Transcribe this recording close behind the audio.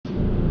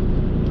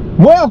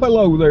Well,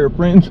 hello there,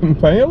 friends and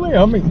family.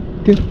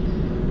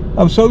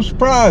 I was so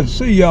surprised to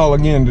see y'all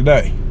again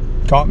today.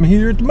 Caught me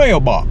here at the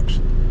mailbox.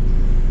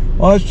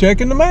 Well, I was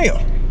checking the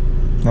mail.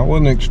 I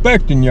wasn't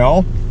expecting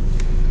y'all.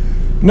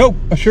 Nope,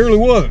 I surely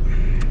wasn't.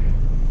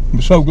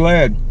 I'm so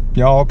glad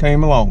y'all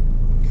came along.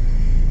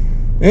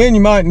 And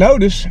you might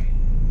notice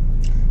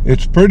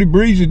it's a pretty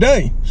breezy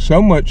day.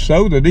 So much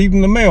so that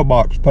even the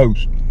mailbox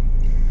post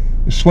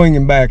is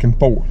swinging back and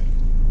forth.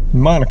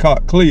 You might have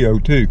caught Cleo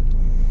too.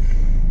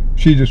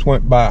 She just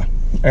went by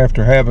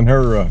after having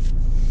her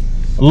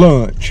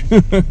lunch.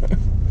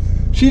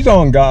 She's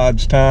on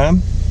God's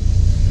time,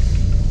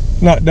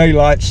 not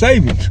daylight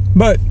savings.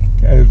 But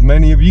as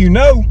many of you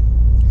know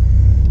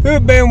who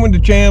have been with the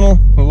channel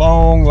a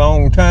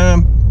long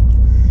time,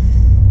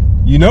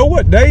 you know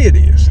what day it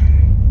is.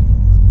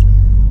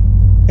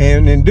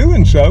 And in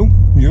doing so,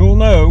 you'll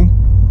know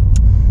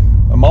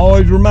I'm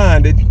always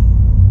reminded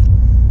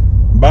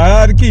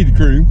by the Kitty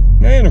Krew,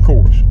 and of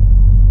course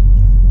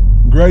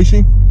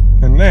Gracie,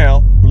 and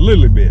now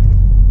Lilybit.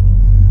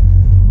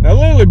 Now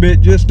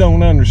Lilybit just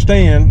don't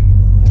understand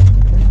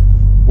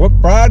what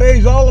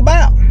Friday's all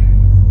about.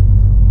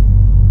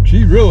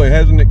 She really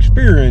hasn't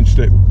experienced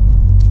it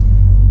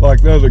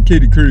like the other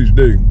Kitty Krews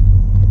do.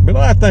 But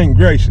I think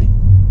Gracie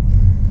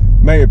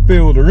may have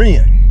filled her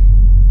in.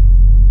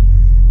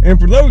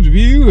 And for those of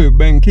you who have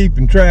been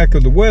keeping track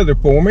of the weather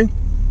for me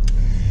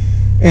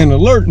and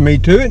alerting me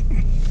to it,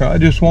 I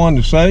just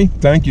wanted to say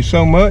thank you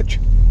so much,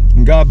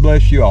 and God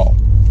bless you all.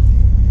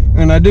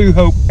 And I do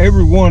hope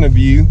every one of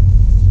you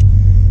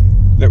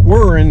that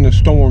were in the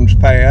storm's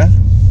path,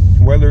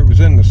 whether it was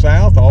in the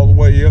south all the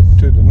way up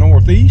to the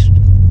northeast,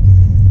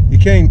 you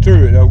came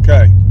through it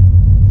okay.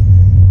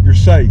 You're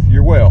safe,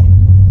 you're well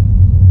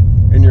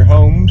in your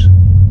homes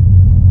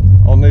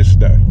on this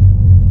day.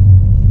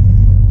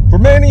 For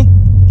many,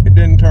 it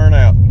didn't turn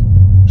out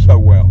so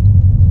well.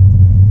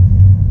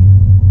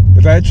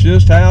 But that's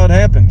just how it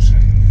happens.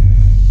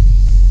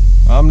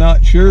 I'm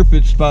not sure if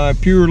it's by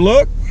pure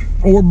luck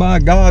or by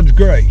God's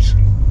grace.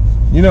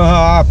 You know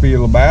how I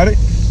feel about it.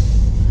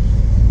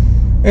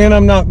 And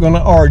I'm not going to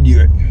argue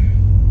it.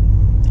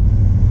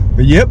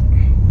 But yep,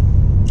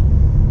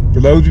 for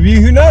those of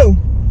you who know,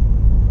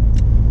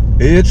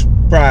 it's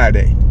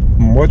Friday.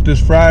 And what does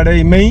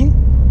Friday mean?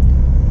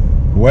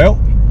 Well,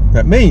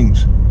 that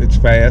means it's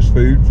Fast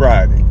Food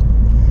Friday.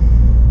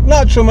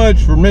 Not so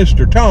much for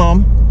Mr.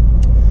 Tom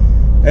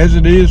as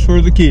it is for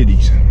the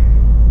kiddies.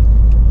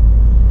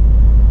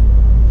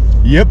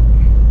 Yep,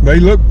 they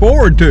look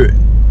forward to it.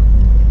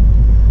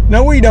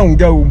 Now, we don't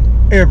go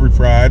every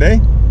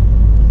Friday.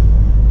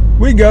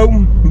 We go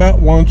about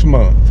once a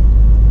month.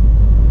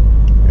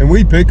 And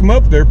we pick them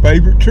up their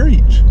favorite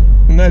treats.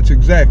 And that's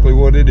exactly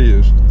what it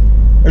is,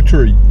 a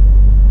treat.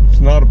 It's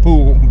not a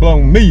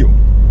full-blown meal.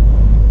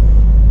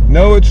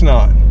 No, it's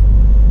not.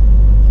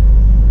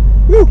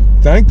 Whew,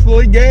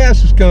 thankfully,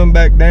 gas has come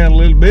back down a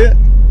little bit.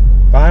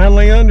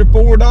 Finally under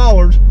 $4.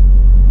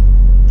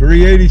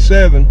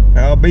 $3.87,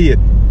 albeit.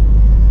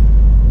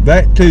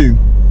 That too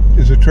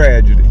is a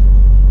tragedy.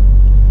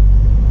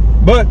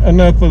 But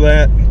enough of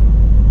that.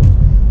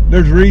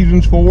 There's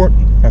reasons for it.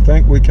 I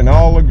think we can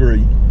all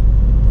agree.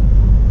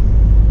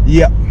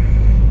 Yep.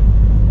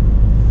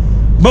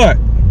 But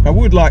I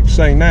would like to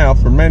say now,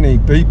 for many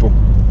people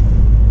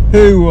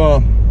who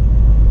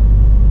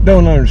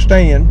don't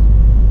understand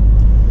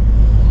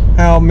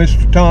how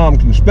Mr. Tom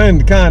can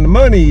spend the kind of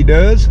money he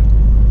does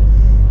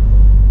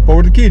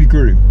for the Kitty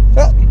Krew.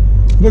 Oh,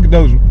 look at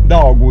those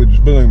dogwoods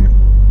blooming.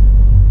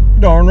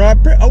 Darn right.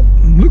 Oh,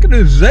 look at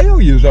the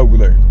azaleas over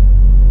there.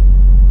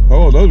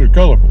 Oh, those are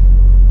colorful.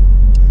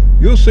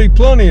 You'll see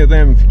plenty of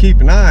them if you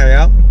keep an eye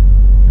out.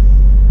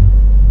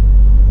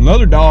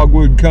 Another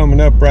dogwood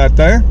coming up right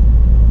there.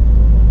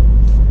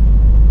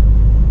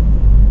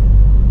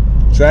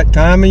 It's that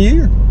time of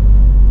year.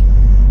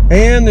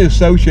 And the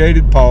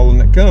associated pollen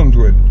that comes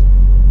with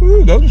it.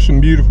 Ooh, those are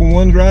some beautiful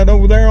ones right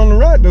over there on the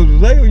right, those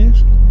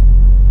azaleas.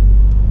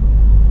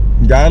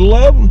 Gotta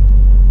love them,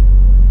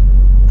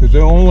 because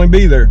they'll only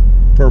be there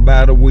for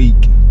about a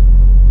week.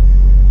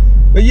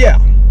 But yeah,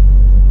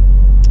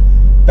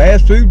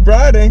 Fast Food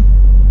Friday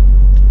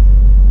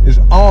is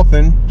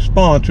often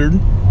sponsored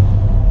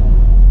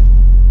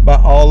by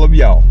all of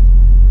y'all.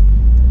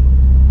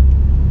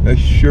 It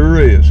sure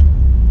is.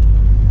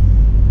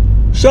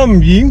 Some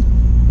of you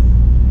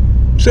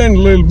send a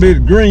little bit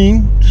of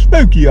green to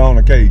Spooky on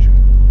occasion.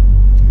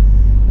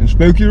 And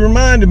Spooky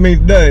reminded me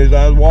today as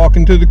I was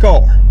walking to the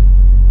car,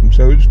 and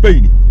so did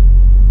Speedy,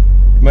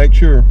 to make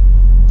sure.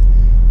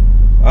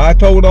 I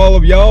told all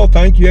of y'all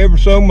thank you ever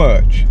so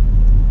much.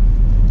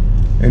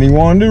 And he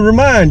wanted to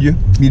remind you,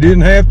 you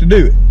didn't have to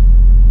do it.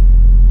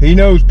 He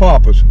knows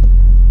Papa's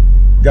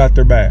got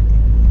their back.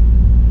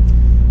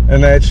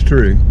 And that's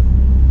true.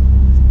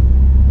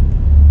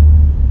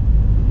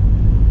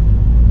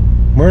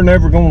 We're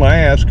never going to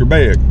ask or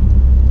beg.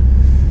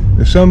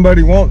 If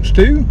somebody wants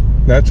to,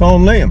 that's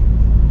on them.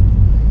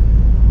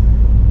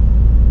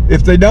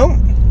 If they don't,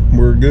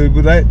 we're good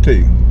with that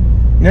too.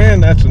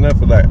 And that's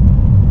enough of that.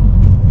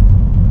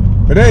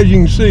 But as you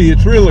can see,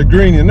 it's really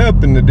greening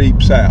up in the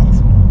deep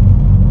south.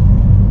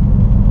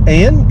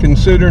 And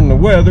considering the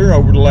weather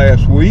over the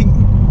last week,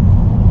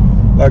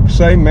 like I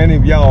say, many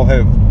of y'all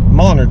have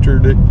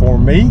monitored it for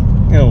me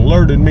and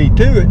alerted me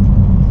to it.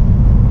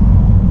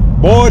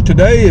 Boy,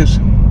 today is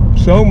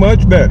so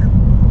much better.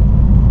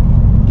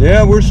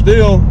 Yeah, we're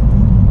still,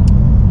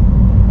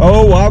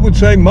 I would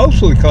say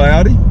mostly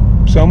cloudy.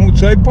 Some would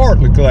say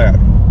partly cloudy.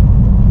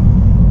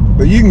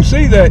 But you can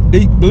see that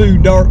deep blue,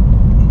 dark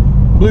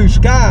blue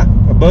sky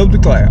above the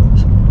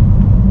clouds.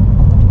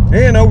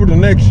 And over the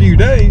next few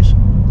days,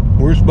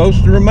 we're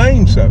supposed to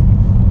remain so.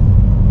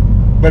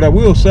 But I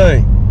will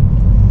say,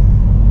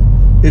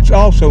 it's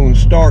also in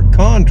stark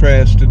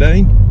contrast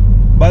today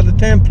by the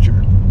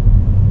temperature.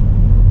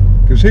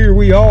 Because here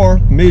we are,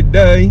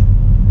 midday,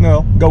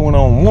 well, going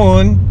on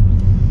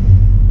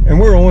 1, and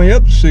we're only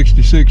up to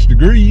 66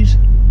 degrees.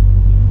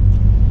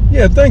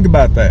 Yeah, think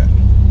about that.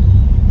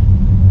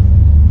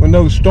 When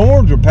those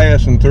storms were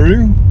passing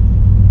through,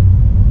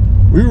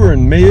 we were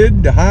in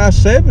mid to high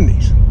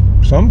 70s,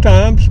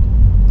 sometimes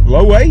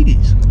low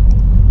 80s.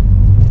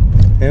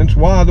 Hence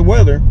why the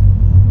weather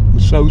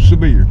was so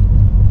severe.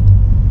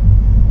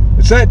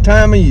 It's that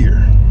time of year.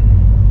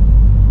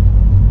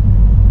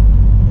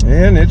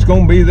 And it's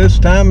going to be this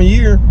time of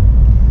year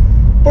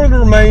for the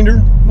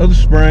remainder of the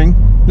spring,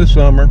 the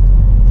summer,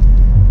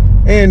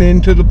 and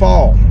into the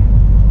fall.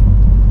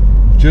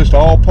 Just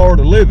all part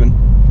of living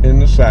in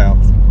the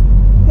South.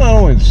 Not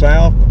only the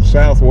South, but the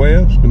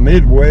Southwest, the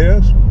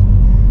Midwest,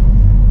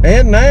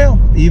 and now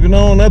even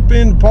on up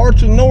in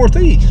parts of the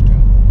Northeast,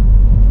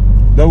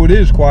 though it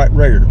is quite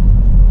rare,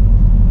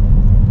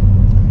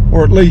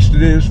 or at least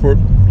it is for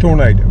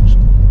tornadoes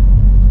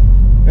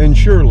and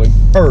surely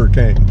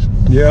hurricanes.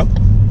 Yeah,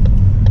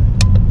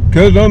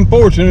 because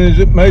unfortunate as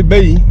it may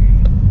be,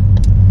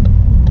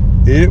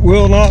 it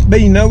will not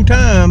be no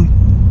time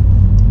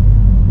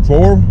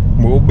before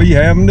we'll be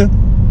having to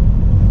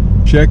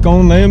check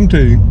on them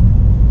too.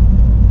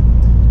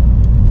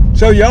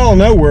 So y'all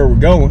know where we're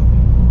going.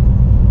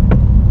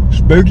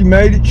 Spooky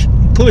made it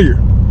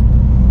clear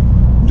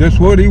just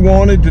what he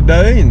wanted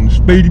today, and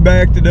Speedy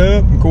backed it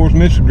up. Of course,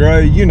 Mr.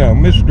 Dre, you know,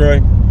 Mr.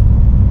 Dre,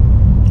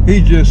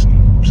 he's just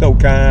so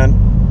kind.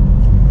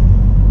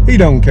 He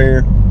don't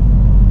care.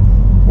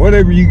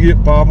 Whatever you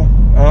get, Papa,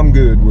 I'm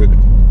good with it.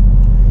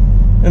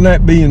 And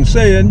that being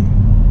said,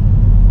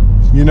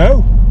 you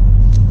know,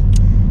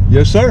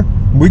 yes sir,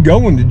 we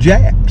going to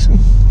Jack's.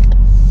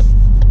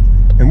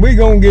 And we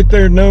gonna get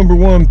their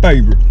 #1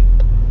 favorite.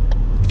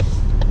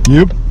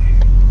 Yep.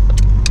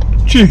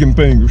 Chicken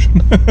fingers.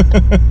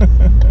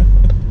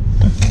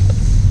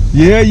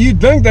 Yeah,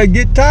 you'd think they'd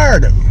get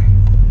tired of them.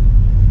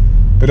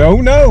 But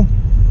oh no.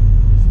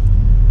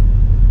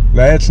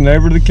 That's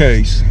never the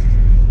case.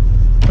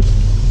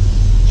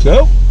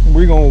 So,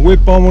 we're gonna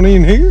whip on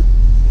in here.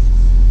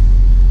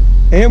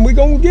 And we're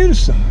gonna get us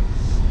some.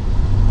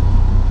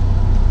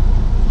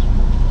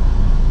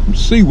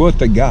 Let's see what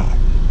they got.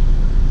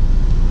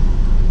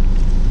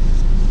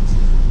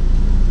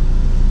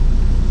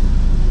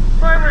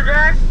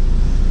 Jack?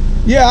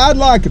 Yeah, I'd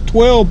like a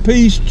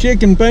 12-piece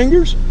chicken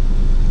fingers.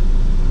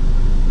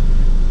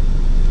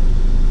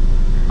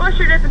 What's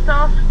your dipping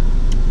sauce?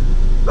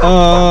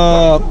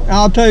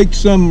 I'll take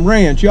some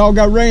ranch. Y'all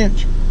got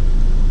ranch?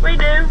 We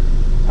do.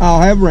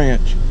 I'll have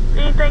ranch.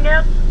 Anything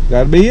else?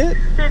 That'll be it.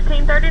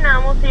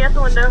 1539. We'll see you at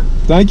the window.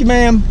 Thank you,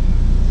 ma'am.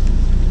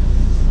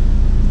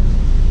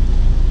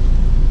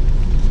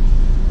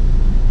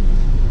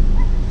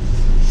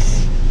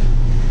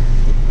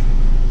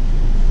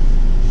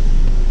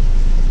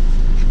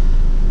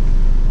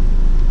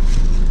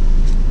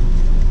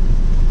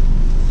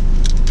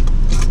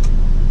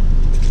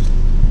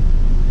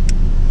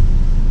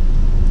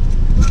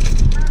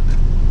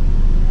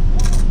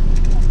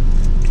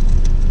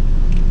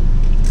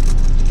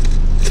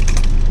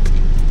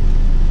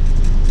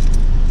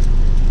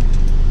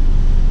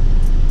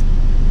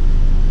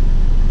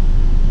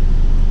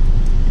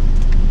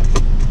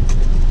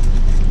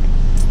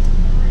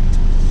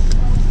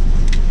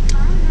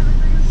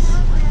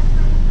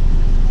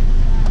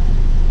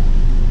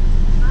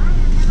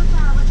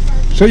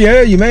 So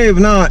yeah, you may have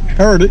not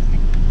heard it,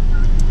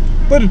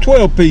 but a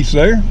 12-piece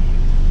there.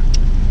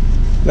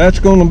 That's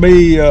going to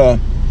be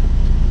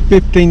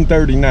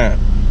 $15.39.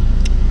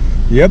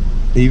 Yep,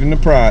 even the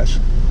price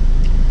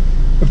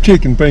of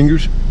chicken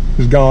fingers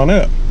has gone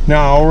up.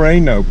 Now I already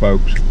know,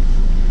 folks.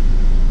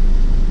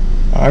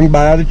 I can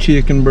buy the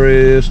chicken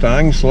breast,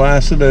 I can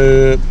slice it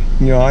up,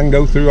 you know, I can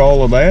go through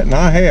all of that, and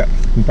I have.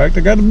 In fact,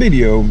 I got a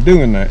video of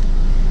doing that,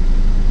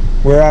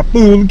 where I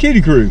fooled the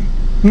Kitty Krew,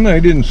 and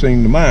they didn't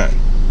seem to mind.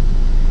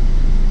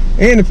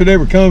 And if it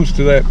ever comes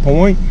to that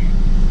point,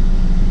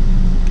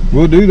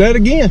 we'll do that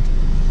again.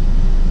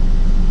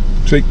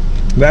 See,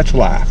 that's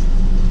life.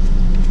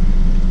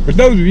 For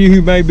those of you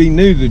who may be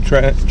new to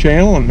the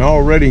channel and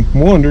already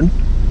wondering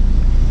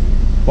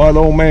why the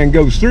old man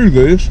goes through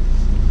this,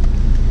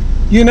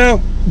 you know,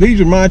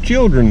 these are my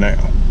children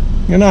now.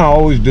 And I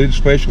always did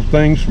special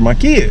things for my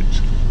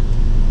kids.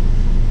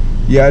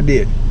 Yeah, I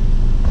did.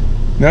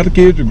 Now the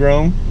kids are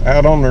grown,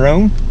 out on their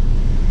own.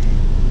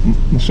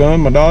 My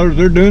son, my daughters,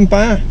 they're doing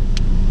fine.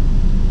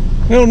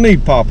 They don't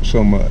need Papa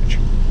so much.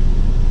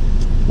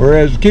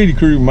 Whereas the Kitty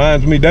Krew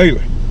reminds me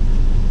daily,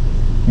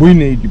 we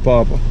need you,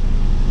 Papa.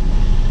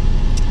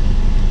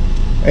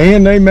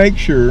 And they make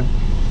sure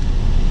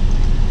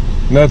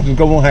nothing's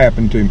gonna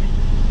happen to me.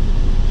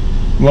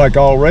 Like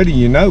already,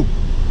 you know,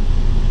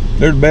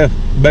 they're the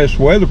best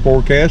weather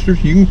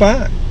forecasters you can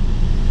find.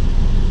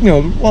 You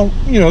know, well,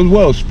 as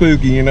well as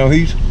Spooky. You know,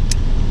 he's a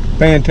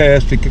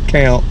fantastic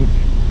accountant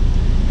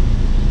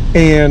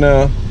and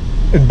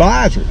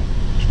advisor,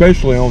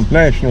 especially on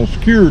national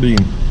security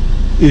and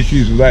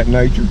issues of that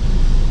nature.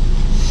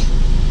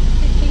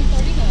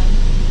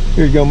 1539.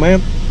 Here you go,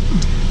 ma'am.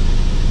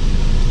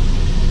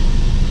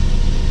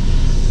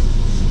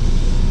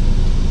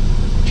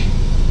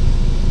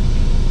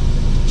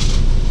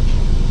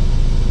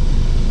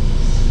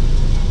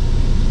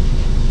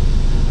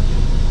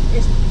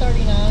 It's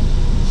 39.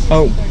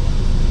 Oh,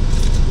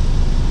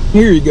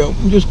 here you go.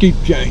 Just keep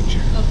change.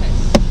 Okay.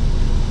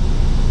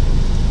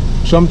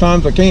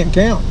 Sometimes I can't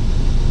count.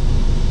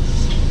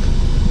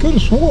 Could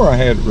have swore I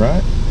had it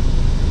right.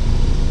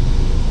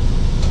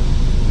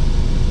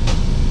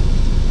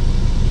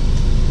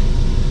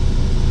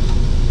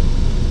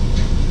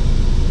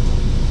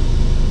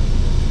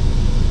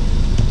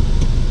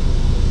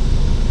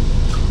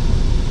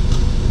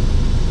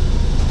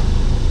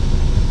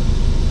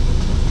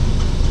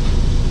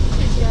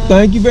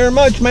 Thank you very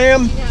much,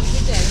 ma'am. You have a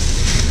good day.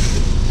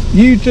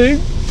 You too.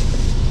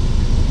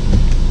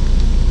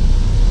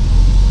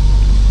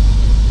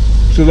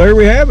 So there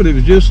we have it. It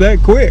was just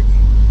that quick.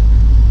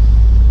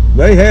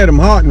 They had them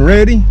hot and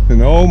ready,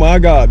 and oh my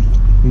God,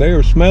 they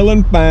are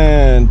smelling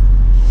fine.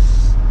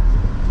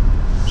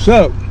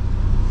 So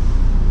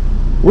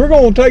we're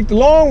going to take the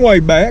long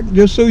way back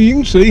just so you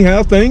can see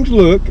how things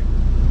look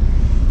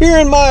here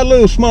in my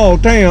little small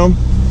town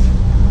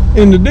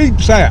in the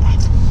deep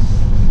south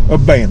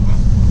of Bama.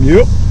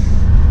 Yep.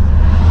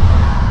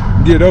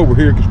 Get over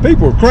here because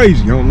people are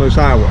crazy on this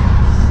highway.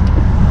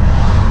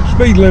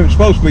 Speed limit's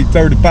supposed to be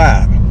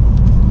 35.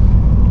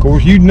 Of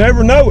course, you'd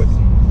never know it.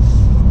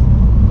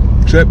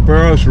 Except for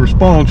us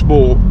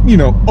responsible, you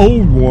know,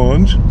 old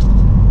ones,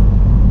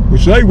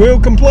 which they will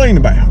complain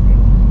about.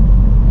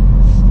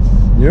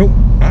 You know,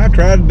 I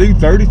try to do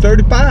 30,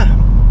 35.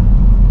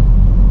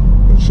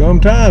 But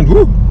sometimes,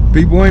 whoo,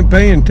 people ain't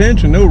paying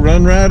attention, they'll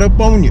run right up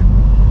on you.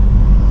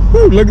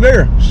 Whoo, look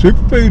there.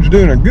 Superfood's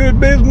doing a good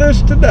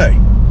business today.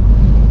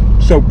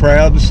 So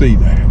proud to see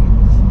that.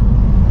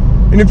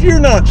 And if you're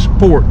not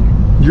supporting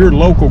your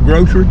local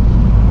grocery,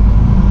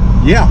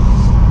 yeah,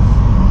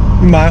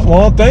 you might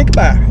want to think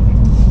about it.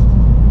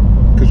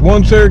 Because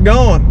once they're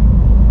gone,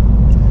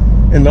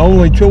 and the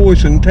only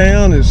choice in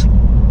town is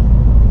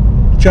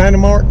China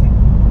Mart,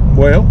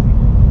 well,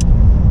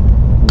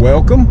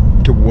 welcome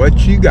to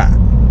what you got.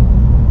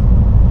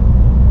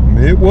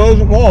 It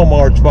wasn't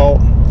Walmart's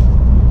fault.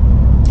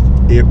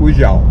 It was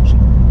y'all's.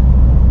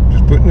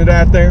 Just putting it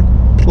out there,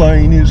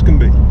 plain as can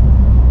be.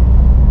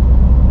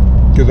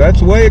 Because that's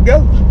the way it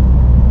goes.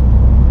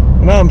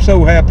 And I'm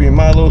so happy in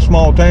my little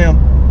small town.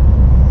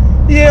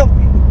 Yep,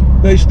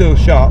 they still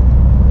shop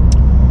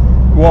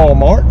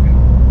Walmart,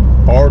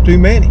 far too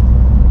many.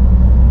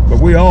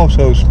 But we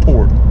also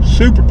support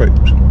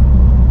Superfoods,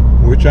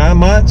 which I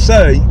might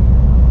say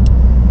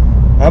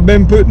I've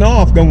been putting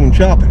off going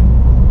shopping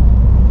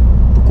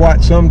for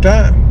quite some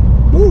time.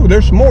 Ooh,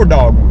 there's some more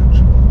dogwoods.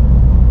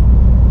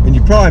 And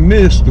you probably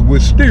missed the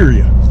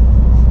wisteria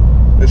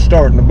that's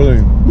starting to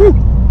bloom. Woo!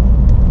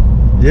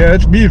 Yeah,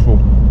 it's beautiful,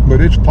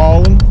 but it's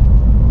pollen.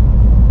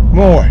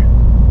 Boy,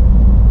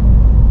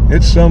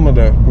 it's some of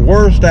the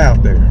worst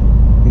out there.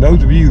 And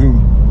those of you who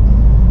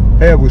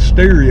have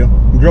wisteria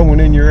growing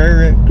in your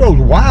area, it grows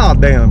wild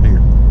down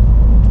here.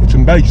 It's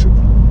invasive.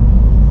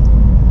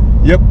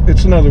 Yep,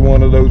 it's another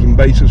one of those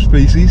invasive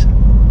species.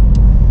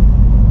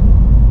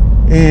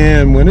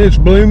 And when it's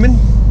blooming,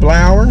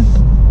 flowering,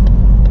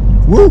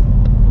 woo!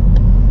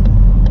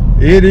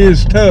 It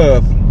is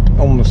tough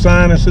on the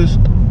sinuses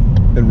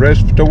and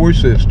respiratory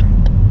system.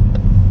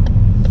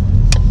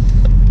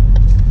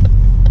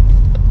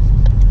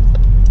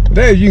 But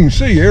as you can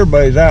see,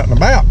 everybody's out and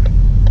about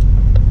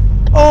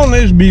on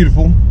this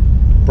beautiful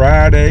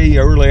Friday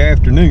early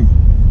afternoon.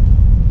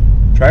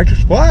 Tractor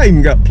Supply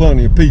even got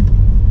plenty of people.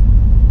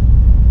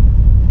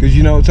 Because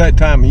you know it's that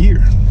time of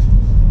year.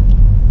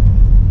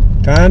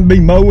 Time to be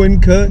mowing,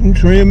 cutting,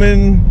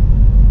 trimming,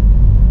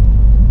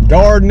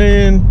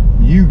 gardening.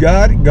 You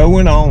got it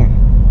going on.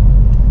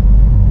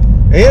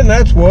 And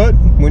that's what,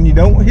 when you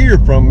don't hear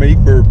from me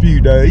for a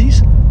few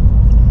days,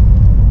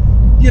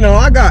 you know,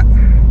 I got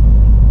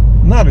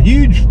not a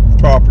huge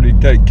property to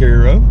take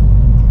care of,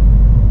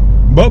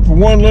 but for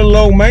one little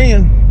old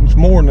man, it's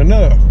more than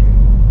enough.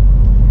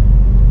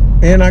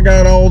 And I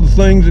got all the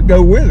things that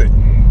go with it.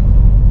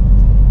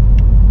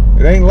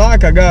 It ain't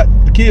like I got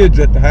the kids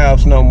at the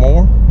house no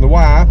more, the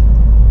wife.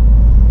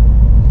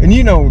 And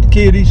you know, the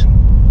kitties,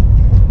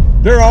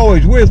 they're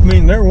always with me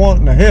and they're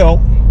wanting to help.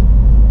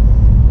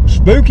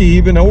 Spooky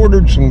even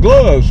ordered some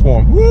gloves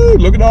for him. Woo,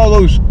 look at all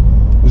those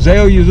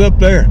azaleas up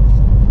there.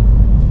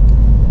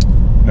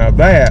 Now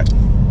that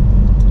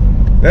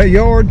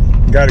yard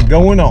got it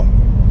going on.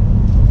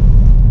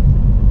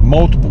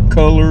 Multiple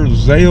color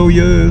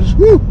azaleas.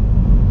 Woo.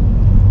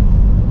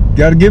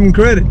 Got to give them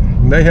credit.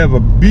 They have a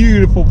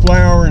beautiful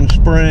flower in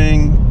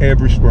spring,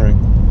 every spring.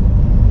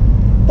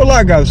 But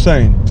like I was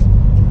saying,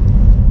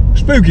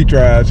 Spooky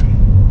tries,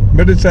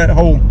 but it's that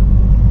whole,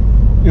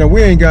 you know,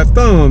 we ain't got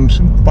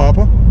thumbs,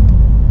 Papa.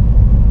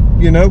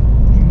 You know,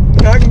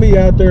 I can be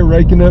out there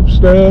raking up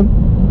stuff,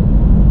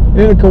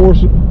 and of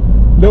course,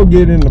 they'll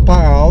get in the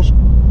piles,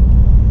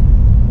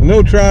 and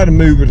they'll try to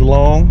move it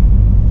along.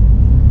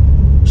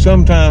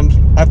 Sometimes,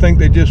 I think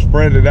they just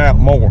spread it out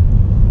more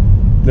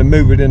than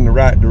move it in the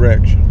right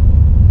direction.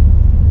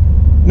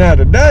 Now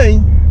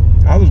today,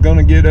 I was going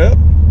to get up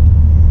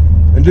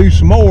and do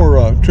some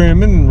more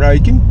trimming and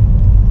raking.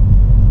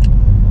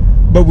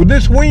 But with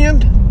this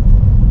wind,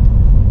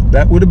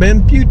 that would have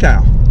been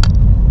futile.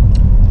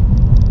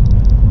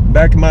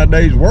 Back in my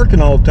days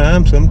working all the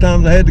time,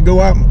 sometimes I had to go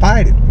out and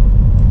fight it.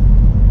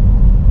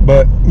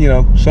 But, you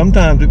know,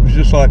 sometimes it was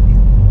just like,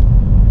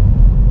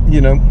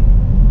 you know,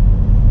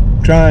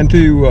 trying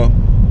to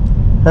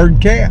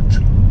herd cats.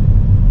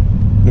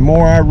 The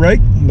more I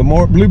raked, the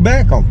more it blew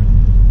back on me.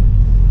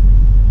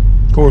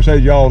 Of course,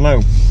 as y'all know,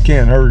 you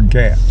can't herd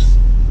cats.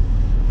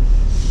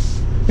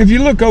 If you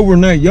look over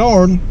in that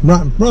yard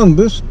right in front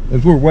of us,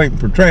 as we're waiting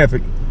for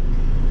traffic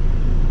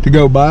to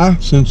go by,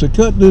 since they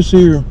cut this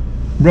here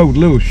road a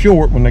little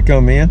short when they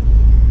come in,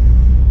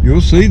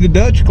 you'll see the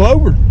Dutch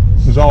clover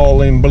is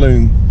all in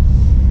bloom.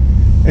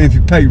 And if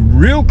you pay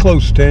real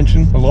close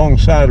attention along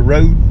the side of the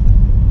road,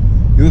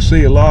 you'll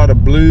see a lot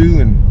of blue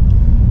and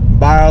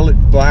violet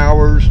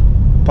flowers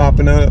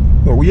popping up.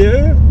 Oh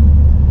yeah.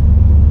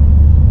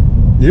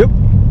 Yep.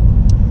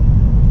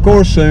 Of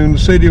course, soon the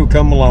city will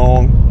come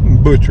along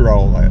and butcher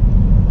all that.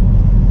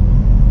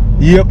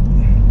 Yep.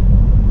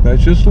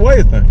 That's just the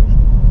way of things.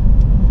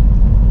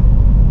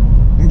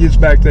 It gets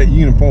back to that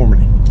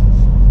uniformity.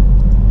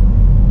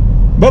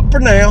 But for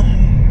now,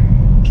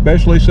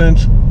 especially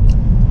since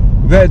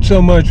we've had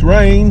so much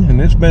rain and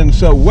it's been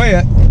so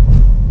wet,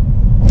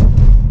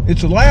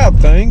 it's allowed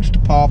things to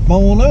pop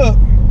on up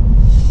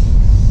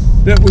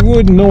that we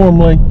wouldn't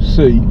normally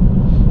see.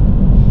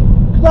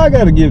 Because I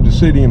got to give the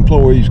city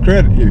employees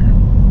credit here.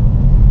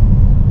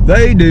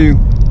 They do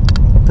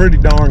a pretty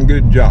darn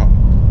good job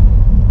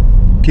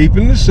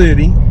keeping the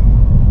city,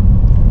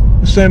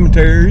 the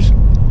cemeteries,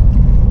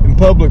 and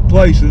public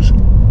places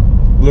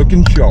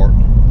looking sharp.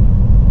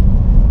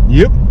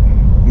 Yep.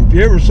 If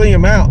you ever see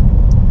them out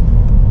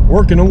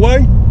working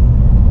away,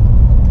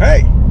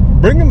 hey,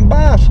 bring them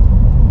by,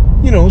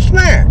 you know, a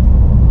snack.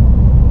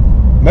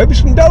 Maybe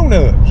some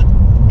donuts.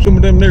 Some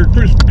of them there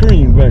Krispy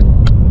Kreme, maybe.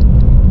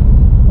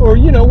 Or,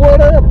 you know,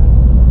 whatever.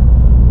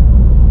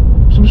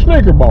 Some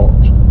Snicker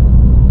bars.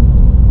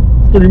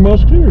 3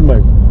 Musketeers,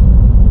 maybe.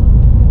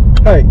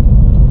 Hey,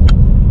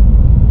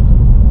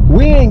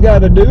 we ain't got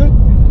to do it.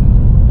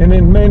 And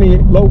in many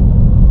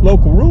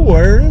local rural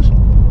areas,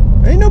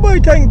 ain't nobody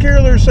taking care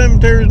of their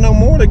cemeteries no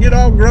more. They get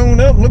all grown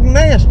up and looking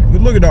nasty.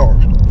 But look at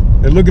ours.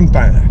 They're looking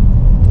fine.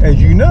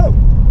 As you know,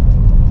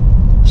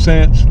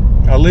 since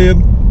I live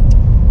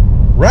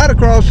right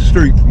across the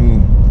street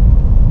from one.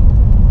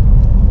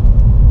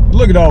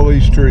 Look at all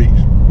these trees.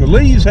 The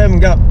leaves haven't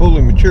got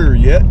fully mature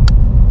yet,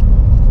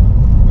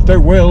 but they're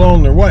well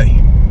on their way.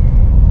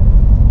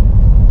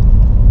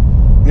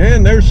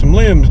 And there's some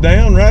limbs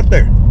down right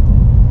there.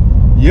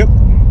 Yep,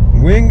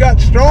 wind got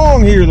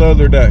strong here the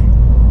other day.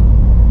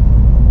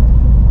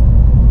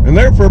 And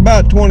there for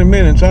about 20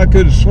 minutes I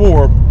could have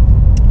swore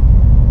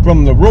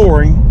from the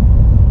roaring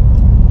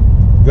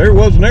there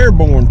was an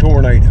airborne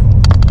tornado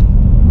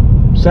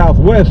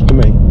southwest of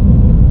me.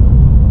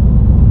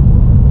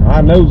 I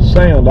know the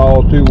sound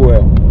all too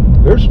well.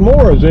 There's some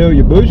more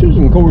azalea bushes,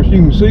 and of course you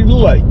can see the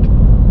lake.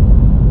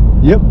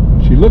 Yep,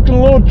 she's looking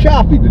a little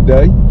choppy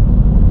today.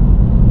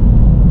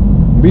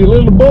 Be a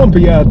little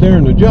bumpy out there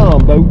in the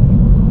John boat.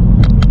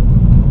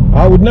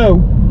 I would know,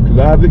 because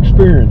I've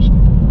experienced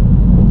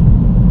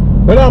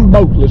it. But I'm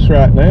boatless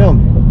right now.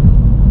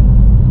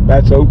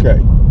 That's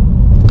okay.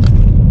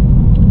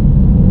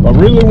 If I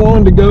really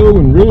wanted to go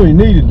and really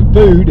needed the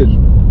food, as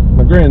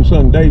my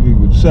grandson Davey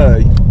would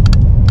say,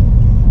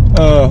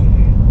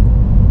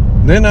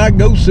 then I'd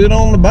go sit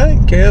on the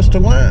bank, cast a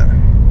line.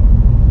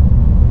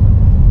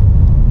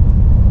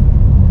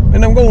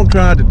 And I'm going to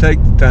try to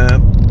take the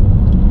time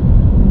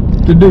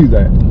to do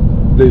that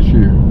this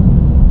year.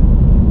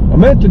 I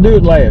meant to do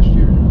it last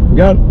year.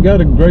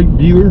 Got a great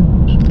viewer,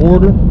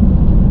 supporter,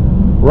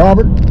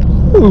 Robert.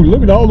 Ooh,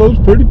 look at all those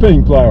pretty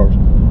pink flowers.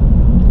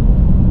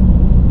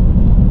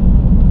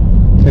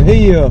 And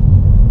he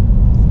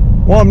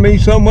wanted me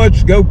so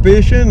much to go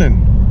fishing,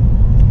 and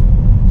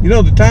you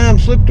know, the time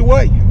slipped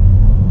away.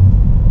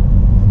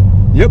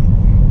 Yep.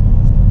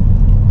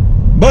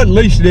 But at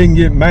least he didn't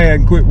get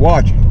mad and quit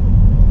watching.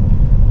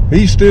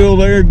 He's still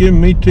there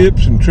giving me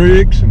tips and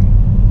tricks and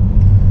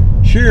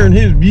sharing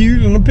his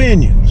views and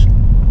opinions.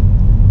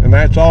 and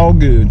that's all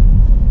good.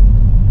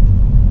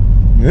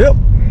 Yep.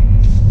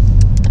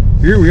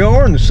 Here we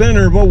are in the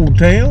center of Old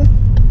Town.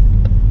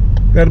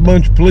 Got a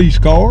bunch of police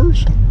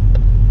cars.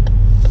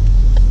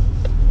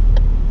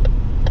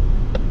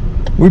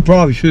 We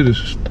probably should have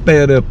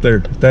sped up there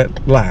at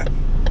that light,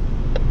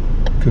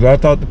 because I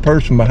thought the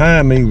person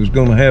behind me was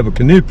going to have a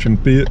conniption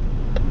fit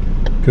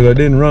because I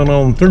didn't run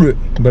on through it,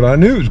 but I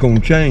knew it was going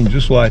to change.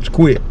 This light's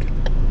quick.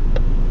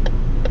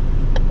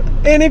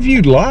 And if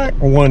you'd like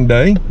one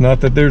day,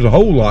 not that there's a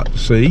whole lot to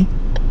see,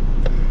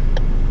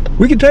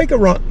 we could take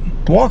a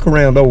walk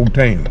around Old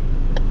Town.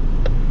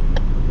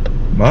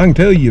 I can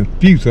tell you a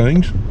few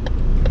things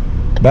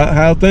about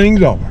how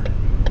things are.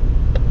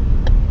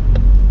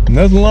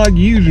 Nothing like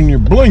using your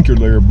blinker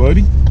there,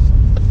 buddy.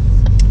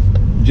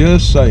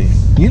 Just saying.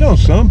 You know,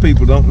 some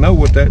people don't know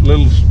what that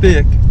little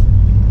stick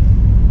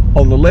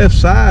on the left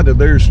side of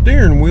their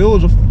steering wheel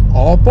is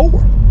all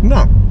for.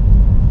 No,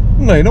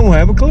 they don't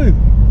have a clue.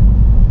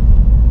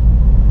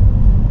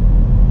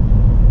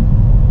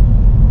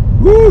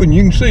 Woo, and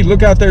you can see,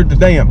 look out there at the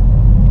dam.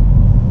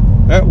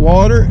 That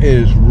water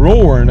is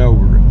roaring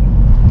over it.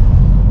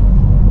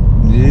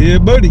 Yeah,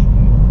 buddy.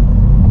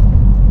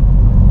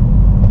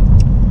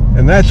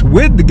 And that's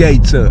with the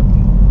gates up.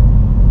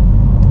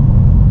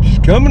 She's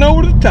coming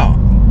over the top.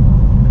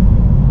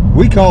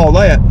 We call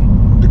that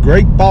the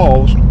Great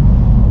Falls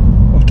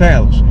of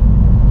Tallahassee.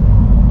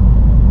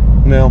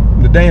 Now,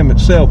 the dam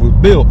itself was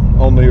built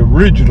on the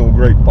original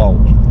Great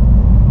Falls.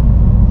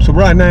 So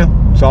right now,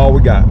 that's all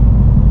we got.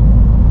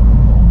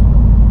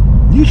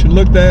 You should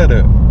look that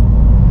up.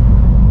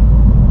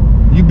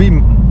 You'd be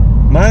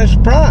mighty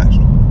surprised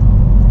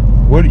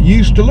what it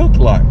used to look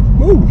like.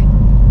 Ooh,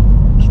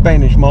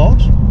 Spanish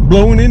moss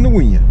blowing in the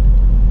wind.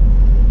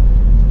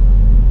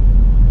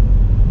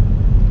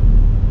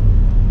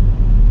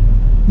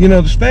 You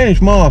know, the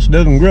Spanish moss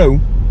doesn't grow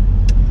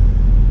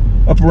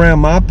up around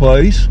my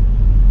place.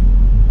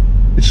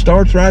 It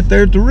starts right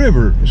there at the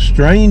river, as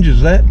strange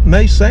as that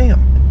may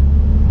sound.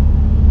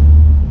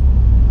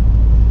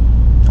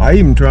 I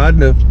even tried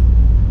to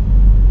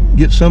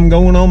get some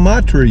going on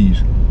my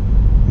trees.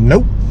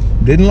 Nope,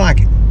 didn't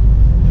like it.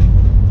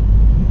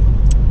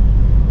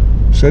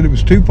 Said it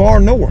was too far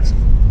north.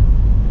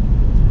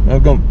 I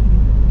was going,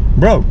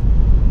 bro,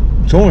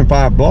 it's only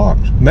 5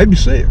 blocks, maybe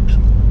 6.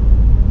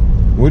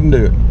 Wouldn't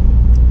do it.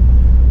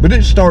 But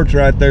it starts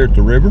right there at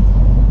the river.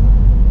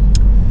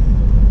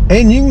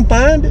 And you can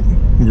find it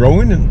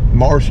growing in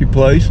marshy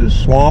places,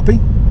 swampy,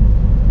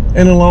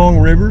 and along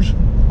rivers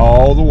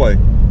all the way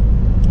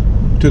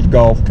to the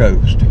Gulf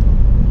Coast.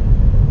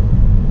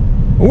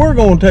 We're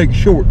going to take a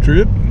short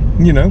trip,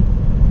 you know,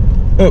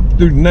 up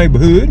through the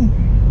neighborhood,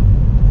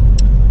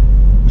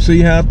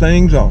 see how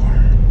things are.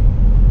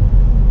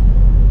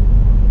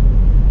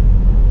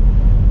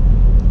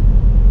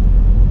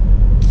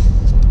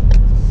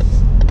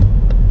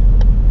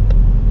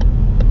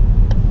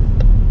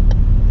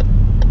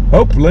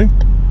 Hopefully,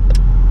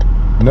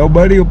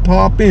 nobody will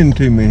pop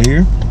into me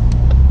here.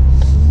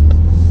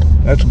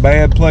 That's a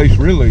bad place,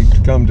 really,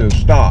 to come to a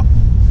stop.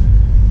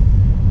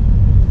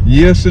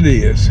 Yes, it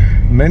is.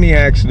 Many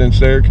accidents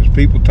there because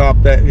people top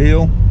that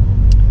hill.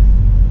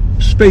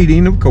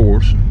 Speeding, of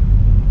course.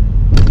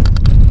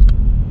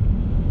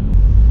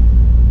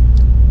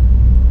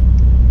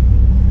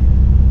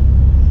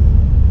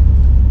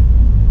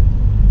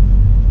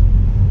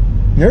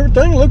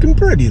 Everything looking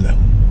pretty, though.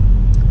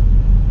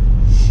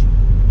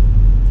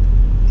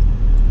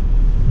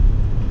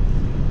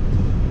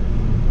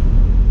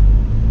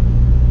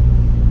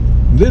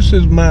 This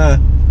is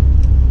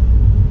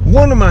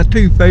one of my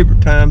 2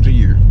 favorite times of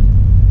year.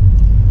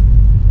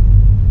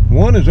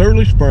 One is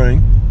early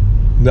spring,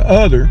 the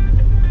other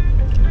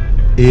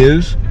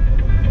is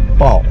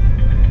fall.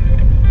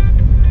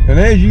 And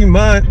as you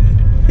might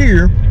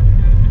hear,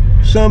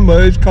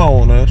 somebody's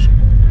calling us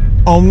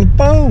on the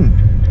phone.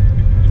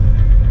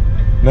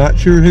 Not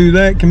sure who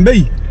that can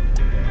be,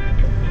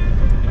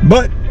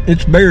 but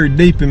it's buried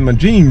deep in my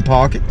jean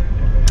pocket,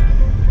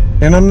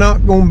 and I'm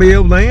not going to be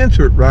able to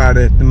answer it right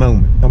at the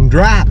moment. I'm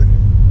driving.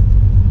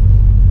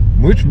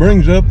 Which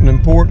brings up an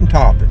important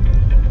topic.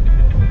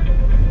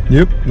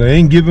 Yep, they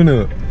ain't giving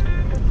up.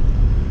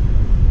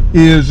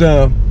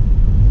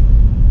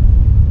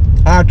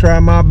 I try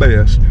my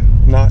best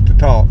not to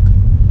talk,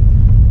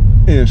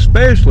 and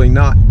especially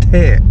not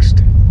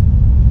text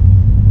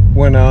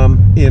when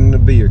I'm in the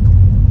vehicle.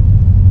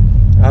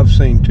 I've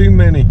seen too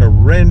many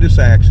horrendous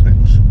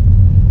accidents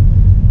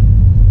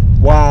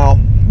while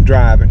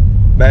driving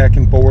back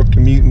and forth,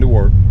 commuting to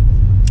work.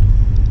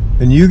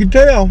 And you could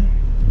tell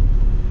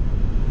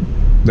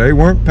they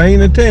weren't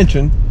paying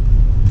attention.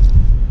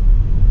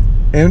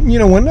 And you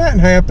know, when that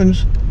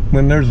happens,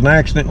 when there's an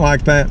accident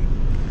like that,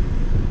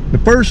 the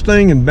first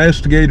thing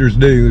investigators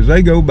do is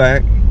they go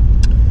back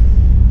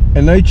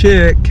and they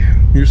check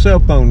your cell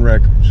phone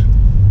records.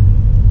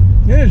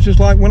 Yeah, it's just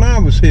like when I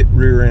was hit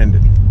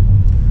rear-ended.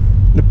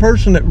 The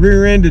person that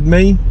rear-ended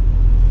me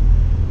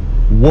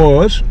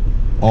was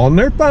on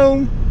their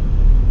phone,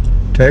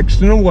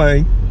 texting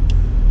away,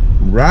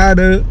 right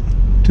up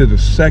to the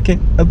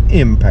second of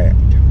impact.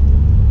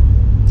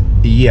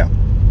 Yeah,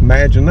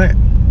 imagine that.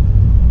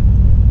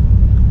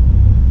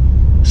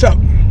 So,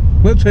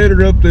 let's head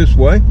her up this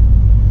way.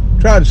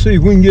 Try to see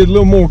if we can get a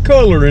little more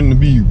color in the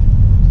view.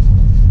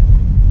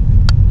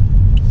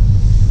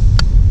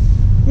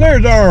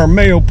 There's our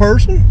mail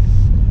person.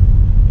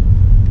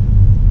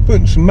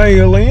 Putting some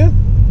mail in.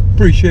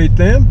 Appreciate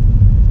them.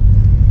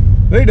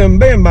 They done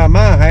been by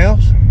my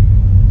house.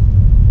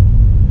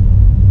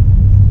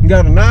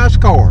 Got a nice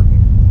card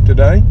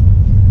today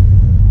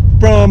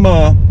from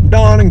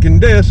Don and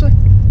Condessa.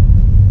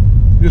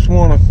 Just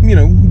want to, you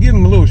know, give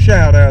them a little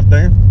shout out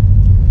there.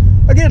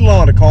 I get a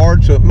lot of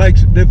cards, so it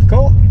makes it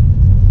difficult.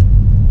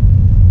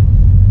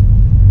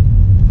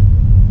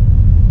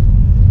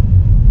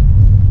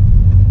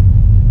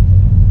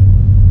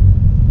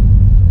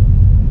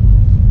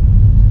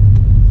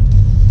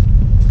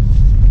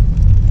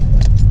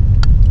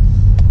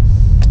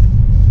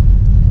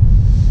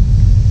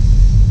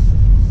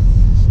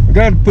 I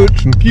got to put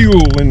some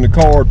fuel in the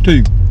car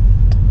too.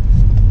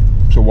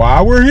 So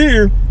while we're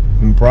here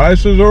and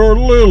prices are a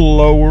little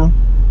lower,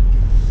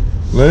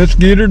 let's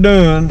get her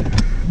done.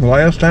 The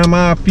last time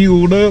I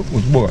fueled up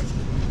was what?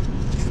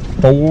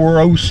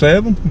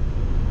 $4.07?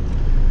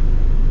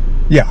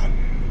 Yeah.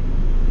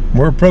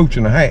 We're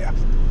approaching a half.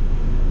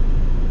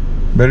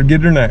 Better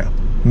get her now.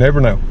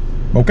 Never know.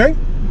 Okay?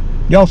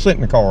 Y'all sit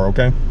in the car,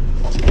 okay?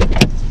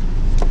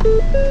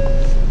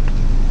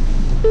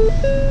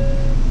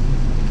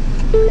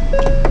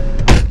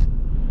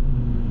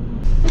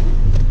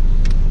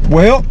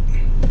 Well,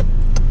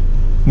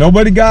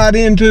 nobody got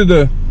into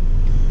the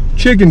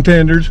chicken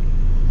tenders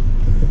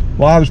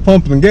while I was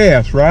pumping the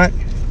gas, right?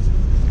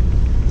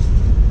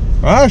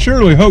 I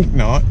surely hope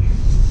not.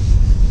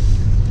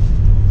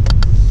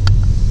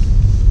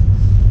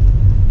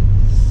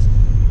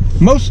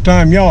 Most of the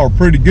time y'all are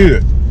pretty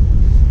good,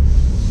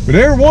 but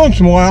every once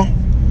in a while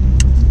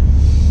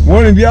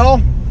one of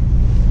y'all,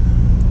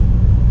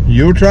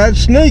 you'll try to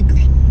sneak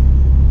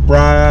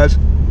fries,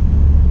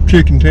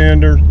 chicken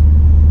tenders.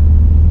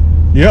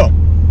 Yeah,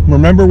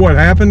 remember what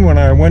happened when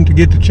I went to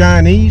get the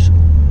Chinese?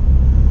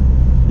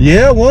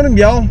 Yeah, one of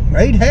y'all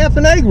ate half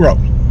an egg roll.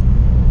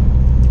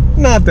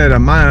 Not that I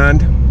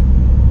mind.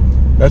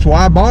 That's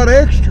why I bought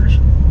extras.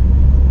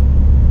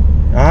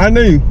 I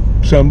knew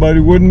somebody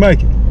wouldn't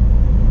make it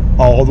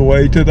all the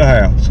way to the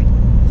house.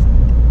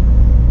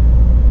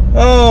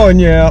 Oh, and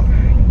yeah,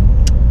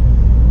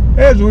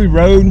 as we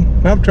rode,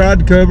 I've tried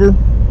to cover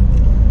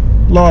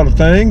a lot of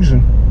things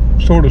and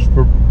sort of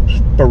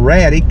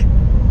sporadic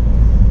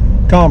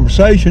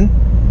conversation.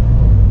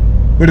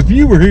 But if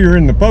you were here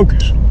in the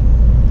Focus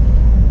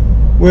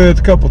with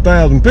a couple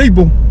thousand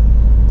people,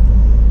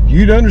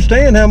 you'd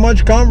understand how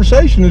much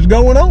conversation is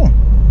going on.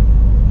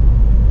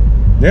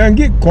 Yeah, and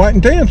get quite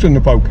intense in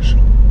the Focus.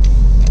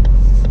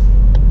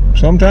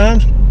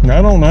 Sometimes,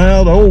 I don't know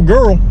how the old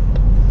girl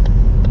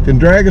can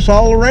drag us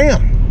all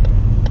around.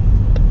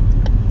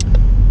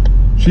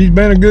 She's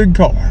been a good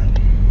car,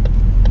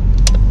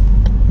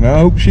 and I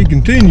hope she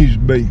continues to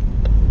be.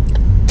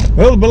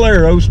 Well, the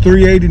Bolero's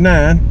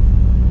 $389,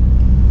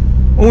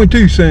 only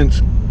 2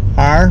 cents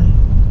higher.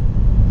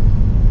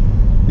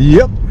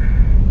 Yep.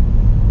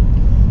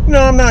 No,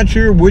 I'm not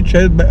sure which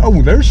had.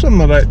 Oh, there's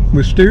some of that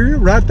wisteria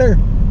right there.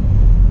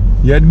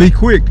 You had to be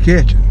quick to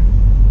catch it.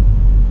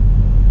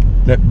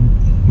 That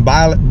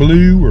violet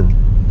blue or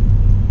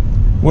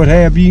what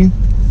have you.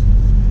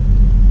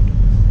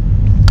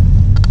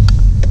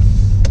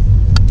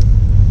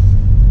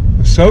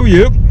 So,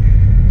 yep.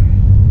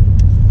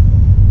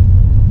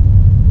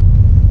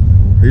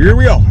 Here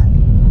we are.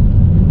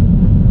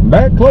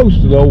 Back close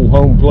to the old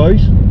home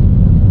place.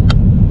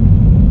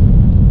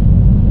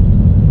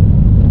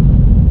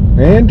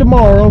 And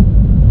tomorrow,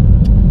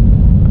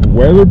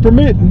 weather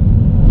permitting,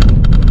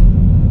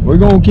 we're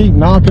going to keep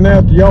knocking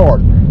out the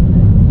yard.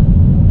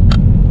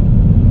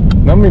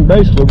 I mean,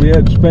 basically, we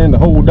had to spend the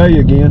whole day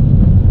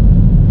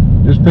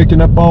again just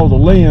picking up all the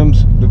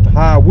limbs that the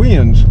high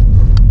winds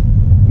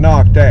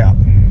knocked out.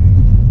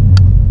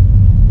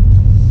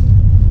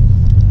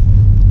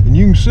 And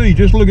you can see,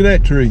 just look at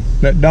that tree,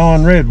 that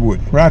Dawn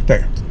Redwood right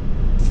there.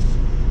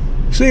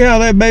 See how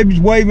that baby's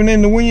waving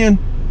in the wind?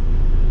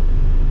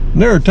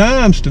 And there are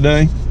times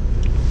today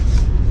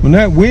when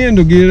that wind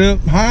will get up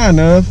high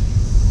enough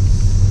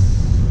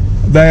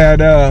that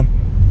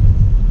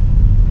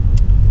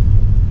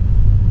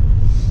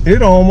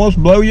it'll almost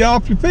blow you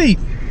off your feet.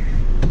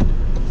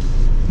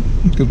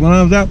 Because when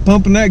I was out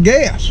pumping that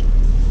gas,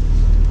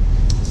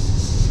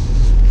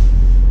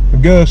 the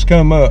gust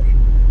come up,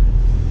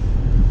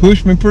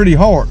 pushed me pretty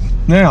hard.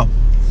 Now,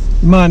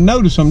 you might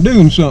notice I'm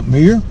doing something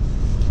here.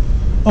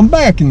 I'm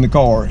backing the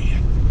car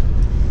in.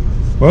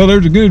 Well,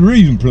 there's a good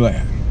reason for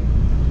that.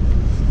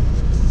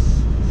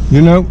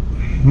 You know,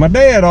 my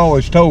dad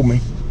always told me,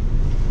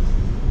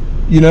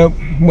 you know,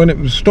 when it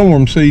was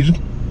storm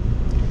season,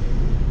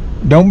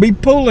 don't be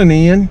pulling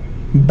in,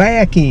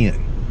 back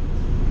in.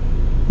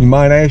 You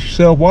might ask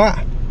yourself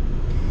why.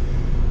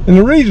 And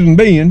the reason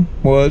being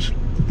was,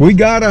 if we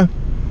gotta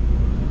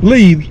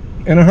leave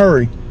in a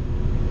hurry,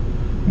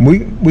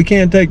 We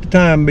can't take the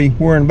time to be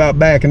worrying about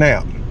backing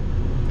out.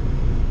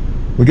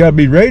 We got to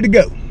be ready to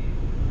go.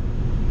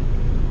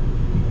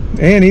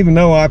 And even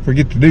though I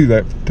forget to do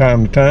that from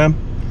time to time,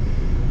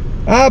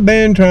 I've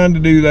been trying to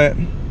do that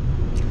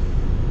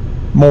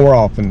more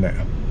often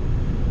now.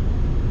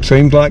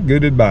 Seems like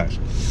good advice.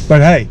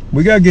 But hey,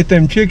 we got to get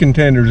them chicken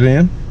tenders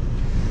in.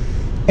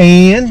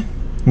 And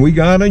we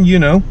got to, you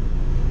know,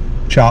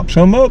 chop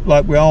some up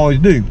like we always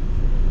do.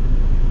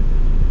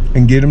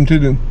 And get them to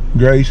the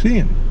Gracie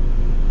and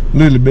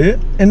Lily Bit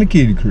and the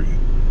Kitty Krew.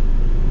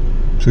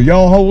 So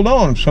y'all hold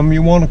on. If some of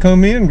you want to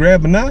come in,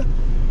 grab a knife,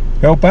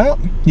 help out,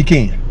 you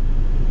can.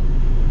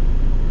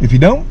 If you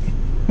don't,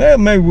 well,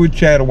 maybe we'll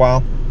chat a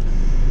while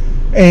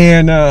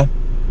and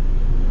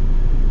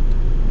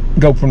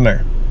go from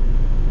there.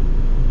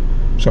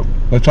 So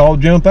let's all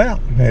jump out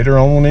and head her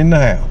on in the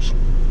house.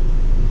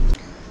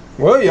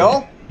 Well,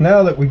 y'all,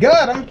 now that we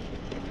got them,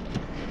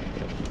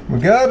 we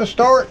got to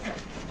start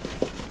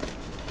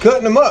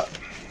cutting them up,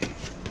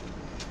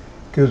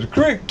 because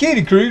the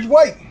Kitty Krew's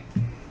waiting,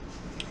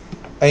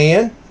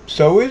 and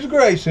so is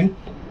Gracie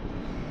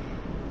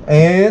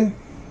and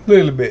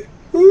Lily Bit.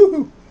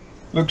 Woohoo!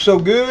 Looks so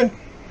good.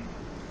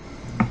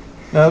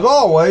 Now, as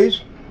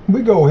always,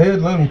 we go ahead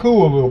and let them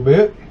cool a little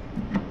bit,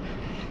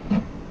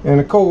 and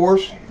of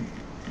course,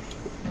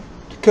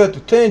 to cut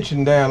the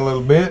tension down a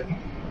little bit,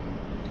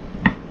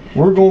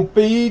 we're going to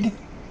feed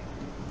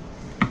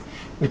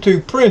the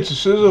two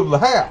princesses of the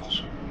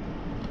house.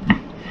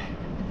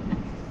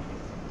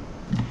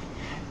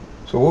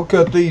 So we'll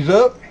cut these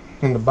up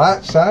into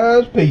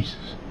bite-sized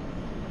pieces.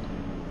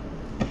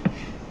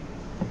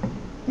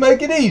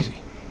 Make it easy.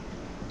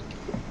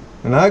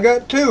 And I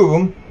got two of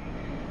them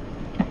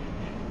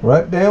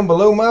right down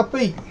below my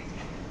feet.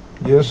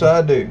 Yes,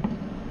 I do.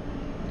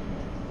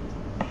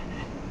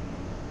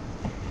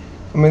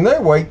 I mean, they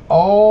wait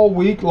all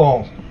week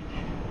long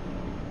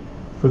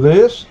for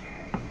this.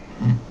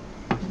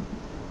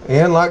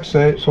 And like I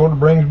say, it sort of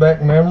brings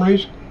back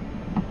memories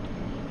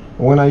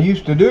when I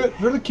used to do it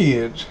for the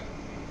kids.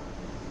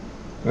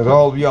 As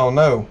all of y'all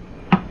know,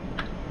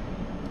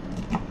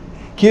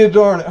 kids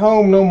aren't at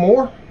home no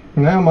more.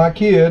 Now my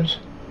kids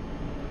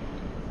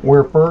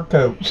wear fur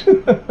coats.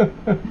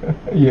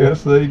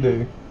 Yes, they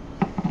do.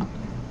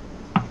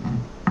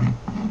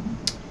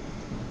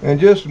 And it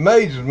just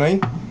amazes me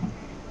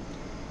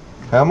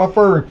how my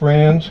furry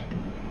friends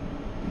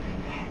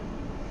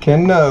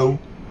can know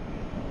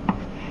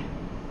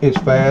it's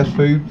Fast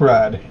Food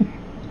Friday.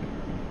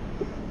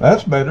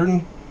 That's better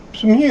than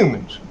some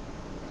humans.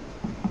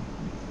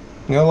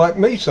 You know, like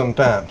me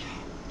sometimes.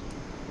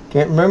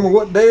 Can't remember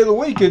what day of the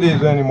week it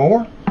is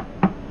anymore.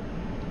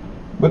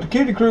 But the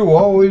Kitty Krew will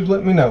always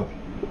let me know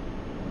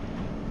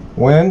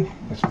when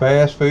it's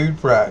Fast Food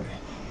Friday.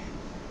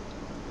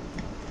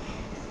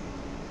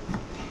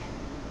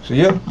 So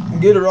yep,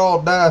 get her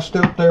all diced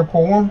up there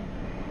for them.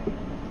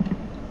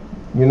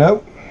 You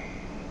know.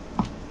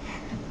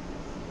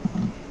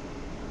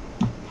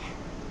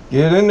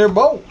 Get in their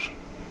bowls.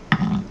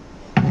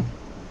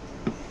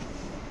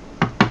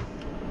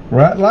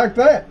 Right like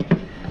that.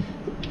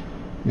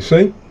 You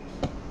see?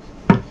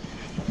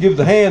 Give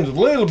the hands a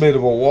little bit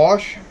of a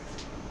wash.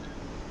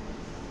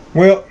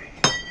 Well,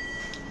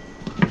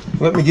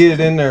 let me get it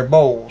in their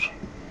bowls.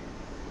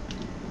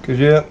 Because,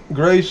 yeah,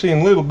 Gracie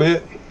and Little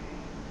Bit,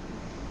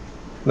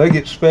 they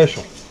get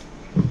special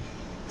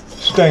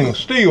stainless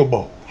steel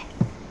bowls.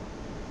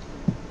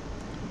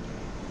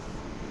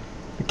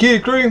 The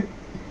Kitty Krew,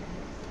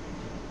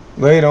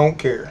 they don't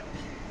care.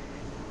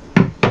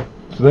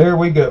 So there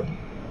we go.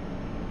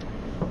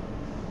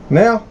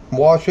 Now,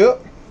 wash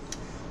up,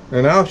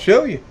 and I'll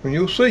show you, and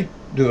you'll see.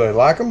 Do they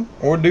like them,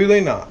 or do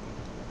they not?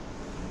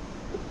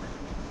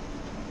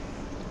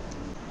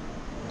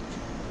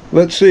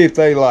 Let's see if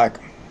they like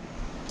them.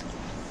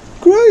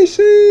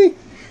 Gracie,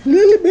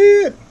 Lily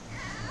Bit,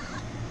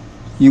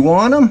 you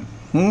want them?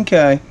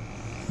 Okay.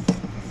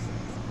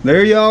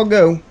 There y'all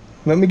go.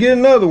 Let me get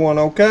another one,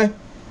 okay?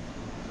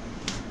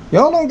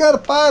 Y'all don't got to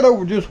fight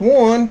over just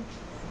one.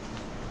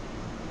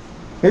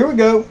 Here we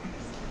go.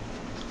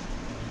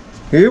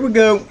 Here we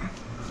go.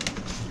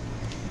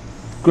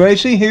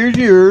 Gracie, here's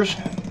yours.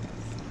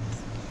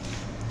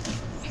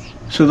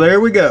 So there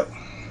we go.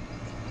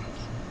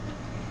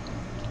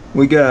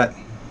 We got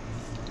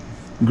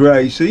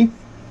Gracie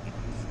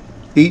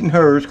eating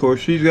hers. Of course,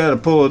 she's got to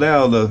pull it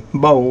out of the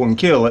bowl and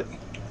kill it.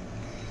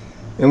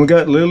 And we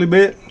got Lily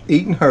Bit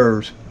eating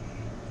hers.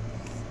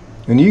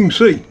 And you can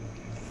see,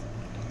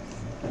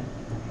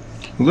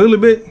 Lily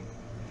Bit,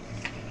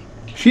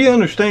 she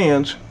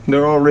understands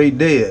they're already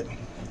dead.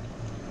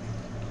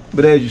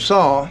 But as you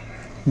saw,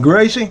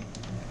 Gracie,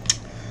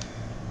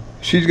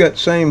 she's got the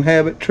same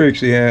habit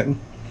Trixie had.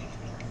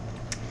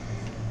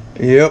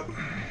 Yep.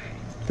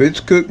 If it's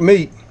cooked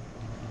meat,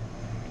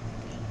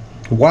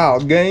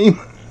 wild game,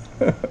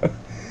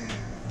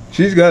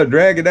 she's got to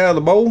drag it out of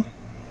the bowl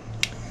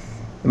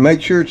and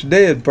make sure it's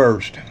dead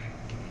first.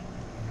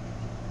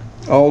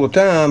 All the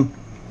time,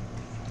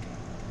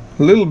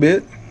 a little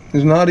bit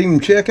is not even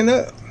checking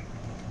up.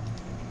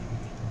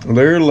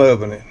 They're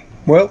loving it.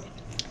 Well,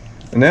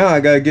 now I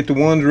gotta get the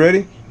ones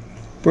ready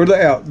for the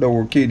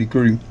outdoor Kitty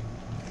Krew.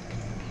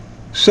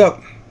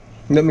 So,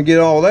 let me get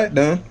all that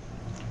done,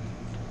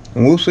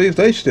 and we'll see if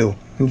they still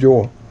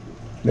enjoy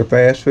their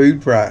Fast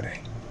Food Friday.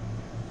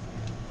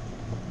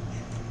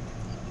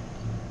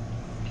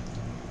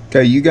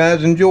 Okay, you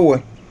guys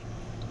enjoy.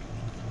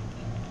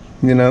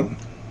 You know,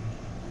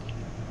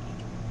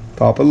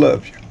 Papa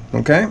loves you,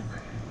 okay?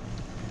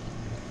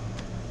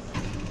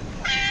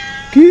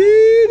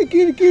 Kitty,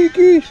 kitty, kitty,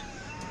 kitties.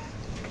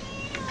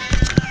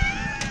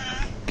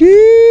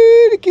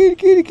 Kitty, kitty,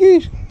 kitty,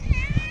 kitties.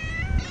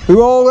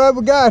 Who all have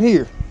we got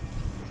here?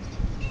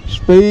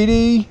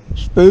 Speedy,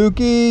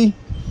 Spooky,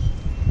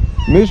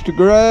 Mr.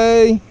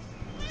 Gray,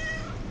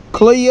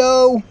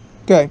 Cleo.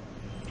 Okay,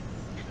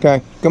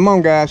 come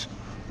on guys.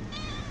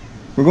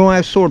 We're gonna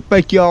have to sort of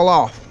fake y'all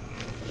off.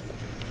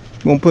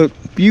 We're gonna put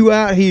a few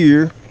out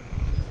here.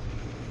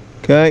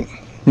 Okay,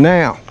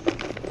 now,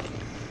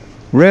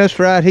 rest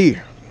right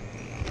here.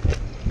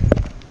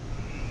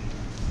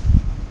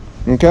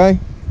 Okay,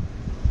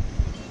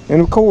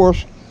 and of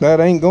course, that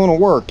ain't gonna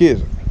work,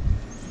 is it?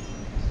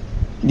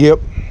 Yep.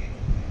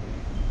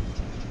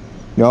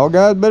 Y'all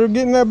guys better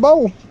get in that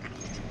bowl.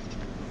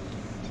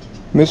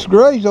 Miss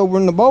Gray's over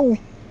in the bowl.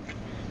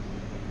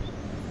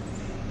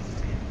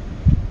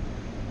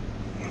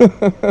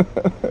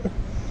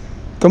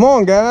 Come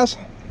on, guys.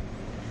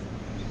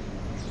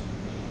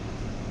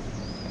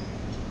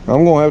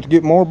 I'm gonna have to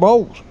get more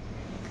bowls,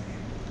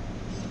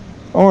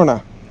 aren't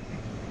I?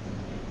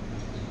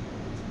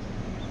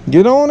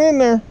 Get on in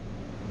there.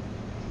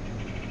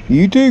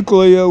 You too,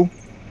 Cleo.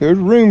 There's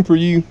room for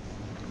you.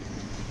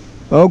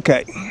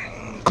 Okay,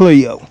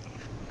 Cleo.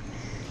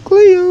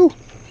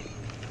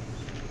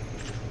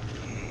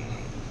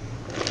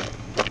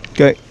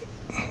 Okay,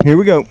 here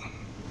we go.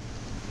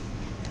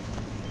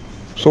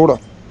 Sort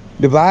of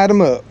divide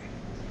them up.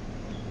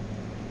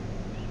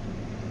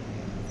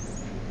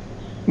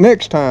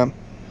 Next time,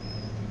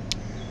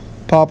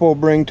 Papa will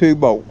bring 2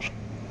 bowls.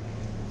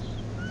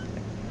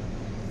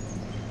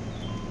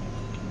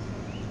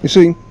 You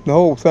see, the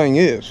whole thing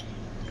is,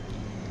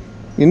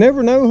 you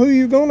never know who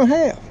you're gonna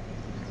have.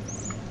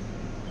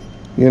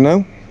 You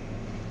know?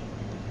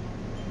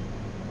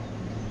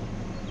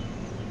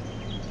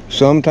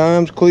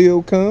 Sometimes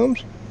Cleo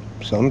comes,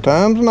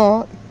 sometimes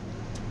not.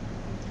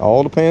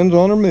 All depends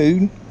on her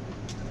mood.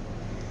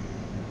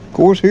 Of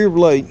course, here of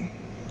late,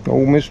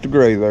 old Mr.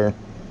 Gray there,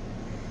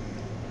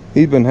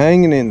 he's been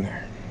hanging in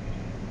there.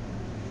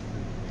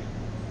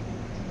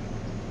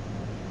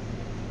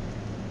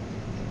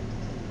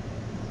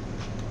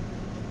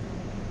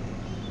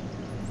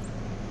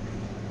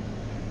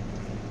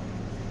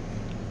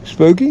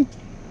 Spooky,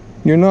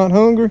 you're not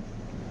hungry?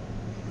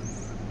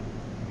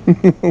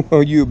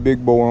 Well, you a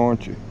big boy,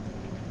 aren't you?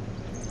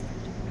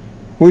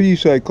 What do you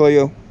say,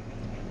 Cleo?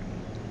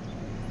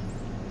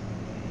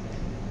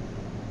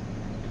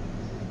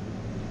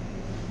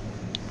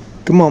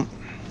 Come on.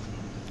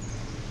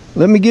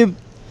 Let me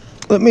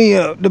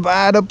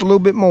divide up a little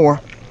bit more.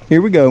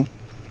 Here we go.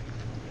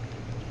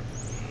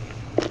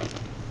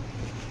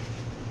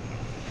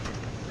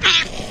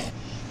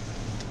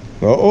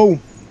 Uh-oh.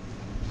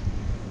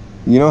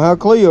 You know how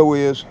Cleo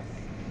is,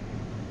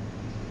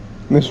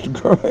 Mr.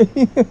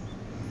 Gray.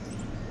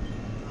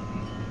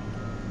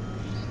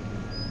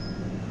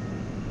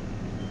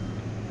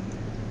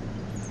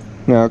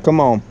 Now, come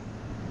on.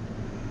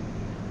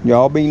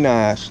 Y'all be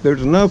nice.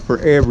 There's enough for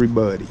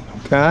everybody,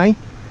 okay?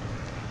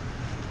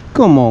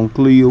 Come on,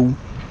 Cleo.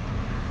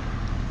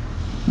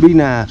 Be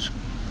nice.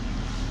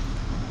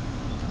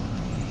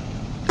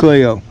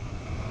 Cleo,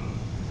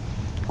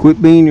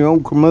 quit being your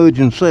old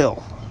curmudgeon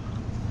self.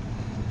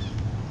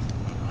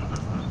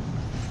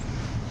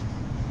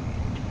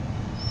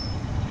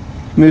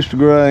 Mr.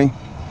 Gray,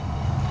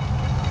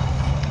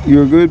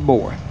 you're a good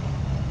boy.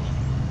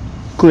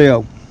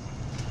 Cleo,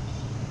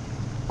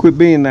 quit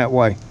being that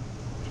way.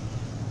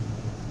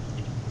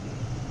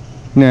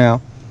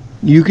 Now,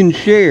 you can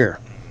share.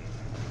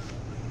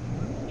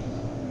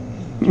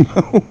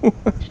 No.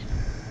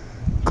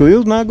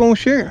 Cleo's not going to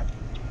share.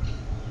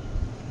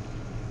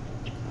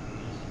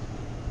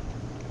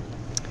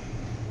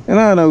 And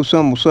I know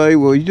some will say,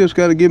 well, you just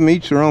got to give them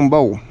each their own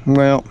bowl.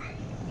 Well,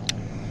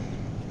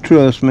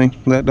 trust me,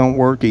 that don't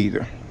work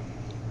either.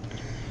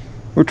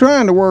 We're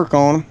trying to work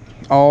on them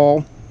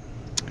all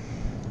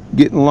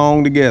getting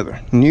along together.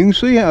 And you can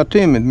see how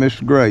timid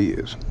Mr. Gray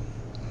is.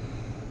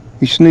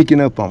 He's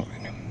sneaking up on it.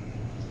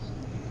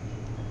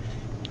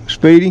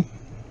 Speedy,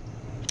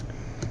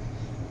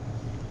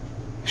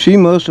 she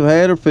must have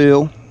had her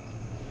fill,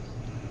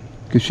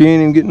 because she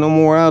ain't even getting no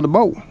more out of the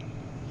bowl.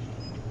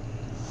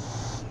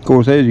 Of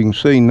course, as you can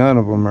see, none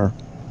of them are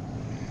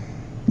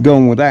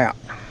going without.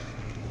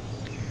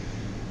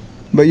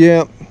 But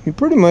yeah, you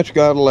pretty much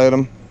got to let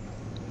them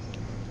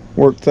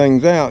work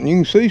things out. And you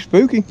can see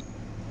Spooky,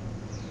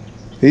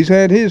 he's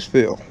had his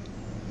fill.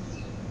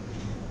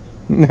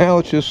 Now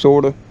it's just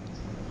sort of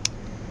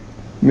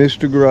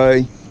Mr.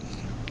 Gray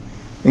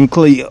and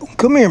Cleo.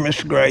 Come here,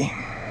 Mr. Gray.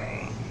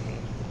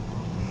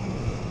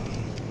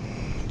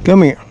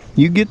 Come here.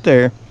 You get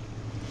there.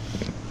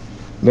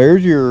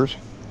 There's yours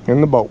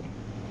in the bowl.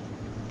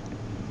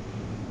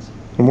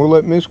 And we'll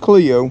let Miss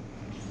Cleo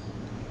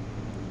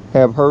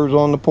have hers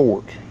on the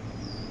porch.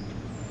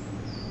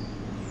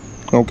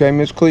 Okay,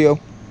 Miss Cleo?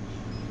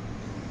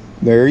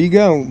 There you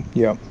go.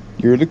 Yep,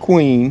 you're the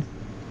queen.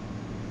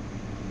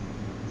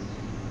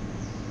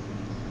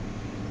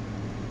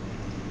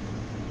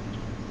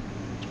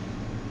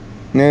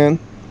 Man,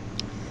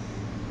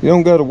 you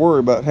don't got to worry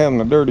about having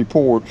a dirty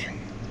porch.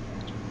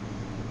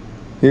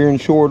 Here in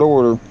short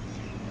order,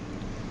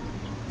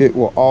 it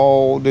will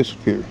all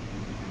disappear.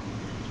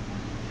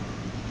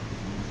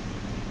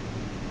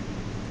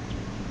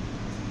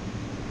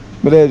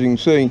 But as you can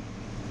see,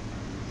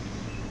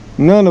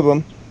 none of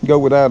them go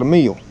without a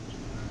meal.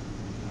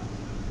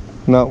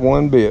 Not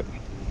one bit.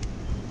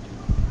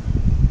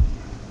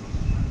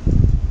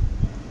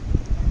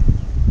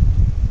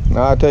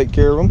 I take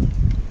care of them.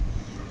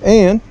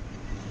 And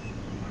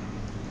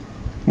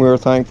we're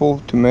thankful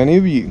to many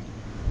of you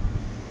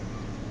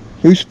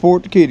who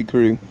support the Kitty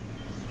Krew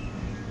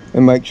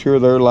and make sure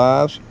their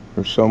lives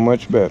are so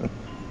much better.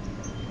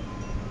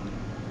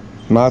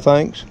 My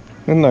thanks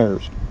and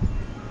theirs.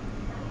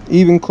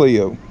 Even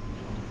Cleo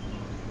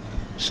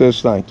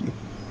says thank you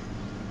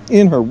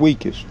in her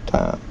weakest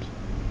times.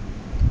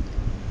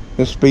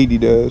 As Speedy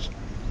does.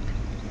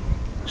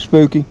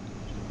 Spooky.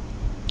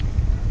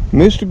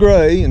 Mr.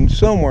 Gray, and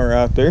somewhere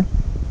out there,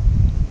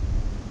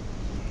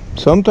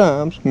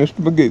 sometimes Mr.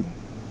 Magoo.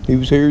 He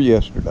was here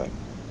yesterday.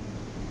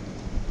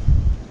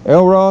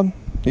 Elrod,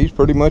 he's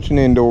pretty much an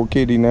indoor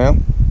kitty now.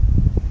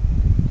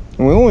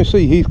 And we only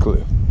see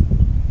Heathcliff,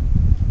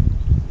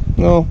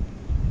 no,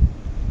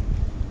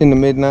 in the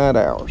midnight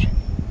hours.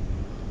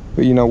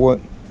 But you know what?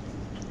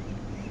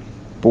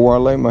 Before I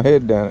lay my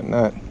head down at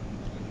night,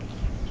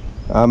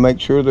 I make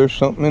sure there's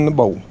something in the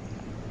bowl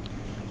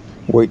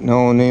waiting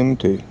on them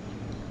too.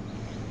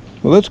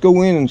 Well, let's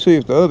go in and see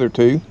if the other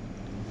two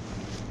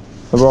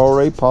have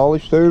already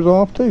polished theirs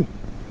off too.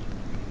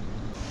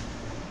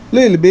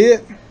 Little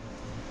bit.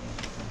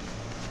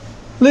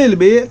 Little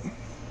bit.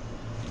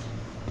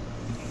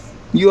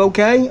 You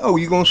okay? Oh,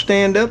 you gonna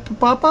stand up to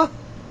Papa?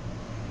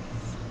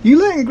 You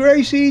letting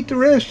Gracie eat the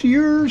rest of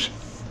yours?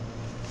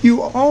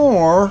 You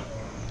are?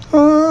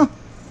 Huh?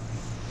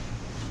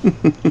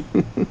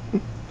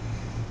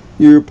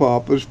 Your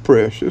Papa's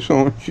precious,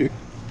 aren't you?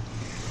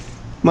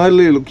 My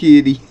little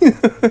kitty.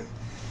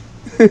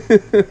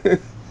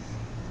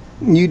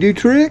 You do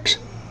tricks?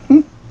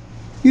 Hmm?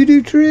 You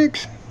do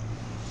tricks?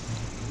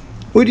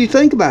 What do you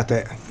think about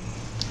that?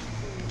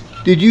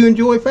 Did you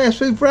enjoy Fast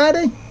Food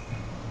Friday?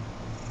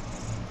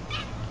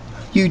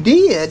 You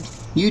did?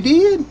 You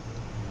did?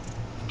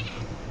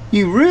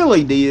 You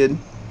really did?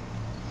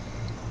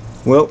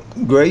 Well,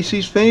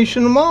 Gracie's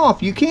finishing them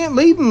off. You can't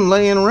leave them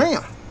laying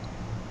around.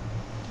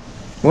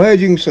 Well,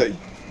 as you can see,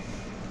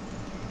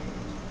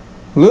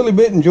 Lily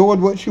Bit enjoyed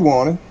what she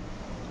wanted.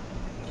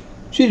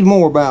 She's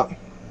more about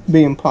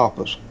being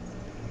Papa's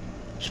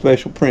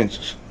special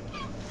princess.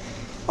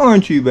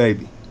 Aren't you,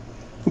 baby?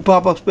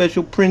 Papa's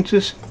special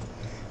princess?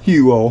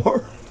 You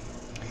are.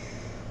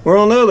 Well,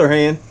 on the other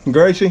hand,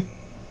 Gracie,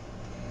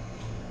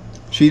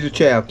 she's a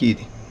chow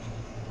kitty.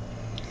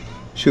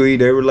 She'll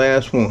eat every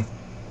last one.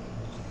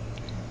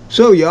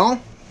 So, y'all,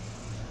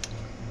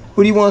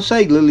 what do you want to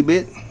say, Lily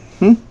Bit?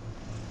 Hmm?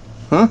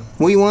 Huh?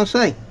 What do you want to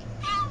say?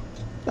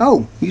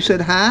 Oh, you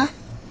said hi?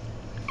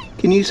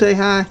 Can you say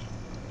hi?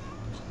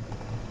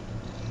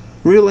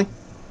 Really?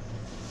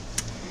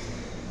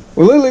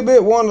 Well, Lily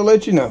Bit wanted to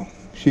let you know.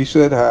 She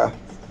said hi.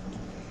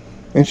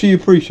 And she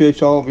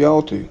appreciates all of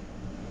y'all too.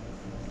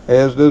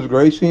 As does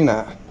Gracie and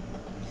I.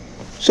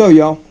 So,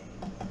 y'all,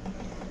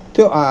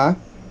 till I,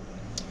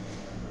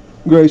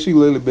 Gracie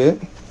Lily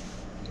Bit,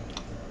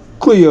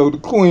 Cleo the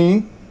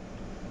Queen,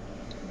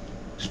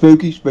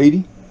 Spooky,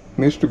 Speedy,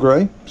 Mr.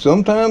 Gray,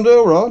 sometimes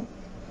Elrod,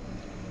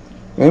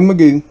 and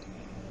Magoo,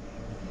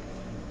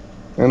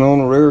 and on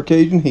a rare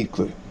occasion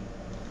Heathcliff.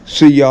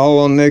 See y'all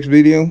on the next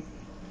video.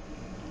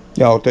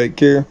 Y'all take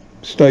care,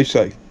 stay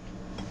safe,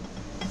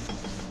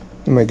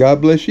 and may God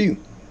bless you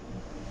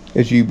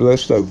as you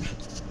bless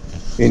those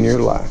in your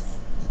life.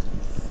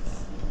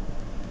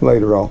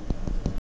 Later, all.